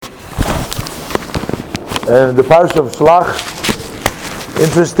and the Parsha of Shlach.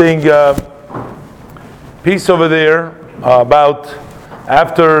 Interesting piece over there about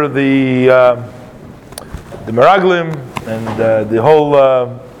after the Meraglim and the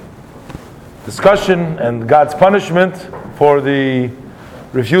whole discussion and God's punishment for the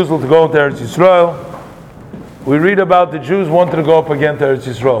refusal to go into Eretz Yisrael. We read about the Jews wanted to go up again to Eretz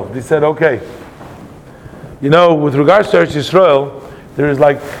Yisrael. They said, okay, with regards to Eretz Yisrael, there is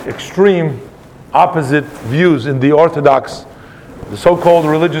like extreme opposite views in the Orthodox, the so-called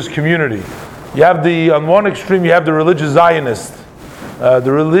religious community. You have on one extreme, you have the religious Zionists.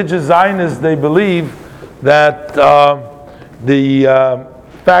 The religious Zionists, they believe that the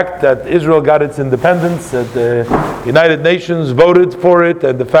fact that Israel got its independence, that the United Nations voted for it,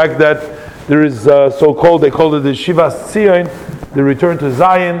 and the fact that there is so-called, they call it the Shivas Zion, the return to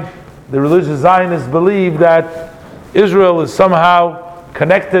Zion. The religious Zionists believe that Israel is somehow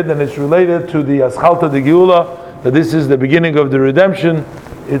connected and it's related to the Aschalta de Geula, that this is the beginning of the redemption.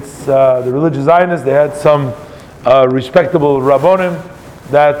 It's the religious Zionists, they had some respectable Rabbonim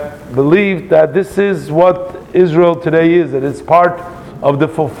that believed that this is what Israel today is, that it's part of the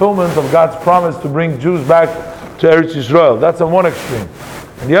fulfillment of God's promise to bring Jews back to Eretz Yisrael. That's on one extreme.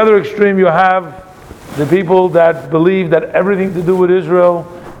 On the other extreme, you have the people that believe that everything to do with Israel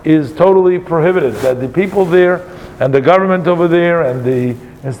is totally prohibited, that the people there and the government over there and the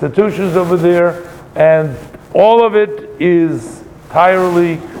institutions over there and all of it is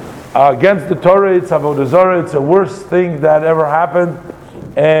entirely against the Torah. It's Avodah Zarah. It's the worst thing that ever happened,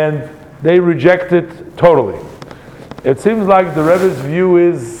 and they reject it totally. It seems like the Rebbe's view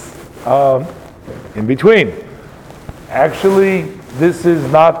is in between. Actually, this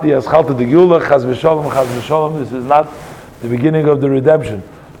is not the Aschalta de Geula, Chaz v'sholom, this is not the beginning of the redemption.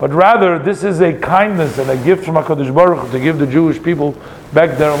 But rather, this is a kindness and a gift from HaKadosh Baruch Hu to give the Jewish people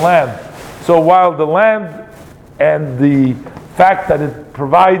back their land. So while the land and the fact that it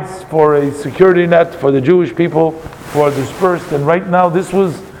provides for a security net for the Jewish people who are dispersed, and right now this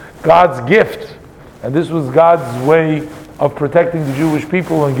was God's gift, and this was God's way of protecting the Jewish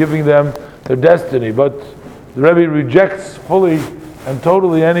people and giving them their destiny. But the Rebbe rejects fully and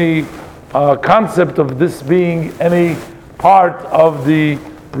totally any concept of this being any part of the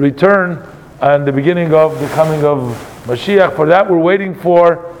return and the beginning of the coming of Mashiach. For that, we're waiting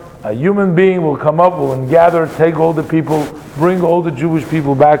for a human being will come up, will gather, take all the people, bring all the Jewish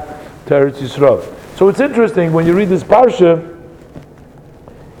people back to Eretz Yisrael. So it's interesting when you read this parsha.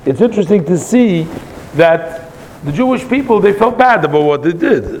 It's interesting to see that the Jewish people, they felt bad about what they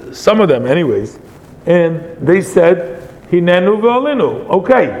did. Some of them, anyways, and they said, Hinenu v'alinu.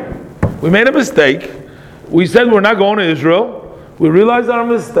 Okay, we made a mistake. We said we're not going to Israel. We realized our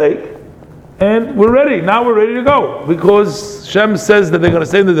mistake, and we're ready. Now we're ready to go because Shem says that they're going to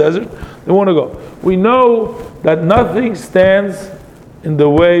stay in the desert. They want to go. We know that nothing stands in the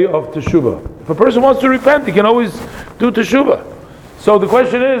way of teshuvah. If a person wants to repent, he can always do teshuvah. So the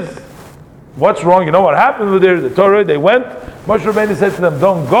question is, what's wrong? You know what happened over there? The Torah, they went. Moshe Rabbeinu said to them,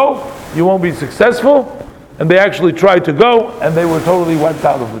 don't go. You won't be successful. And they actually tried to go, and they were totally wiped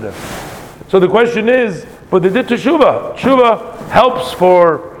out over there. So the question is, but they did teshuvah. Teshuvah helps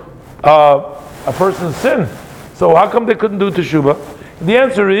for a person's sin. So how come they couldn't do teshuvah? The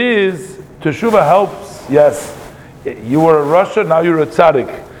answer is, teshuvah helps, yes. You were a Russia, now you're a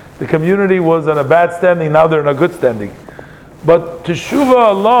tzaddik. The community was in a bad standing, now they're in a good standing. But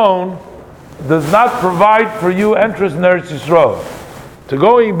teshuvah alone does not provide for you entrance in Eretz Yisrael. To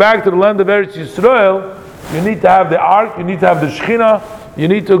going back to the land of Eretz Yisrael, you need to have the ark, you need to have the Shekhinah, you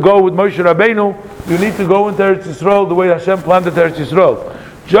need to go with Moshe Rabbeinu, you need to go into Eretz Yisrael the way Hashem planned it Eretz Yisrael.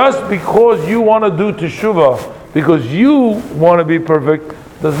 Just because you want to do teshuvah, because you want to be perfect,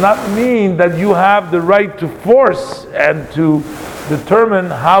 does not mean that you have the right to force and to determine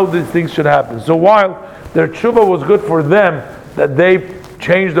how these things should happen. So while their teshuvah was good for them, that they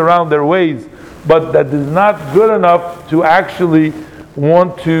changed around their ways, but that is not good enough to actually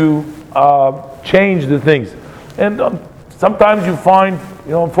want to change the things. And sometimes you find,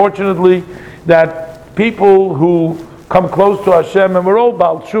 unfortunately, that people who come close to Hashem, and we're all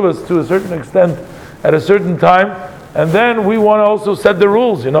Baal Teshuvas to a certain extent at a certain time, and then we want to also set the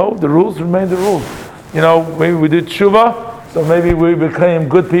rules. The rules remain the rules. Maybe we did Teshuvah, so maybe we became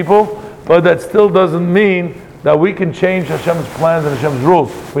good people, but that still doesn't mean that we can change Hashem's plans and Hashem's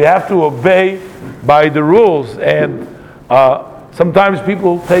rules. We have to obey by the rules, and sometimes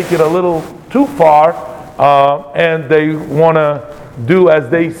people take it a little too far, and they want to do as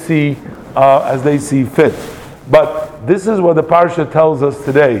they see fit. But this is what the parsha tells us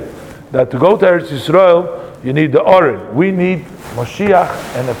today: that to go to Eretz Yisrael, you need the Oren. We need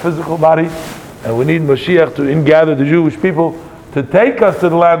Mashiach and a physical body. and we need Mashiach to ingather the Jewish people to take us to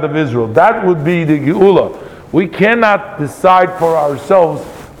the land of Israel. That would be the Geula. We cannot decide for ourselves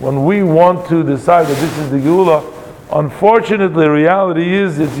when we want to decide that this is the Geula. Unfortunately, the reality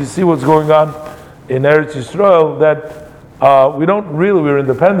is that you see what's going on in Eretz Yisrael, that we're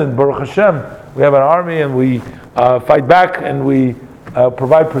independent, Baruch Hashem. We have an army and we fight back and we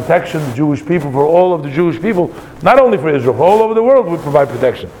provide protection to Jewish people, for all of the Jewish people, not only for Israel, for all over the world we provide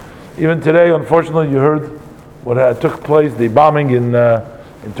protection. Even today, unfortunately, you heard what took place, the bombing in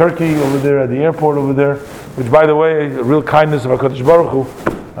Turkey over there, at the airport over there, which, by the way, a real kindness of HaKadosh Baruch Hu.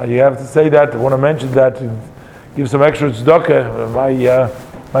 You have to say that. I want to mention that, give some extra tzedakah.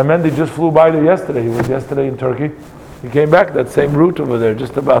 My Mendy just flew by there yesterday. He was yesterday in Turkey. He came back that same route over there,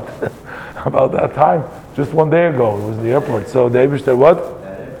 just about that time, just one day ago. It was the airport. So the Eibishter, what?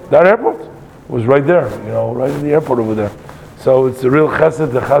 That airport was right there, right in the airport over there. So it's a real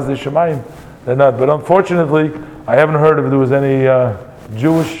chesed, the chasdei shemayim. They're not. But unfortunately, I haven't heard if there was any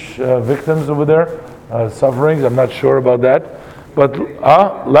Jewish victims over there, sufferings. I'm not sure about that. But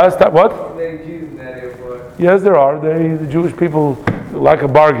last time, what? Yes, there are. The Jewish people like a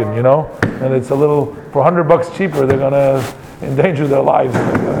bargain, and it's a little, for $100 cheaper, they're going to endanger their lives.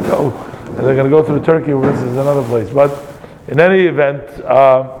 They're going to go through Turkey versus another place. But in any event,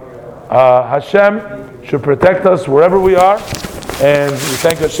 Hashem should protect us wherever we are, and we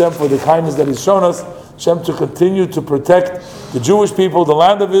thank Hashem for the kindness that He's shown us. Hashem to continue to protect the Jewish people, the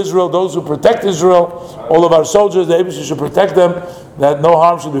land of Israel, those who protect Israel, all of our soldiers, the Eibusha should protect them, that no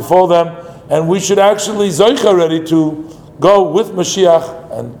harm should befall them, and we should actually zoicha ready to go with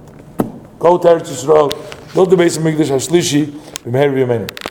Mashiach and go to Eretz Yisrael, build the Beis HaMikdash HaShlishi, b'meher v'yameinu.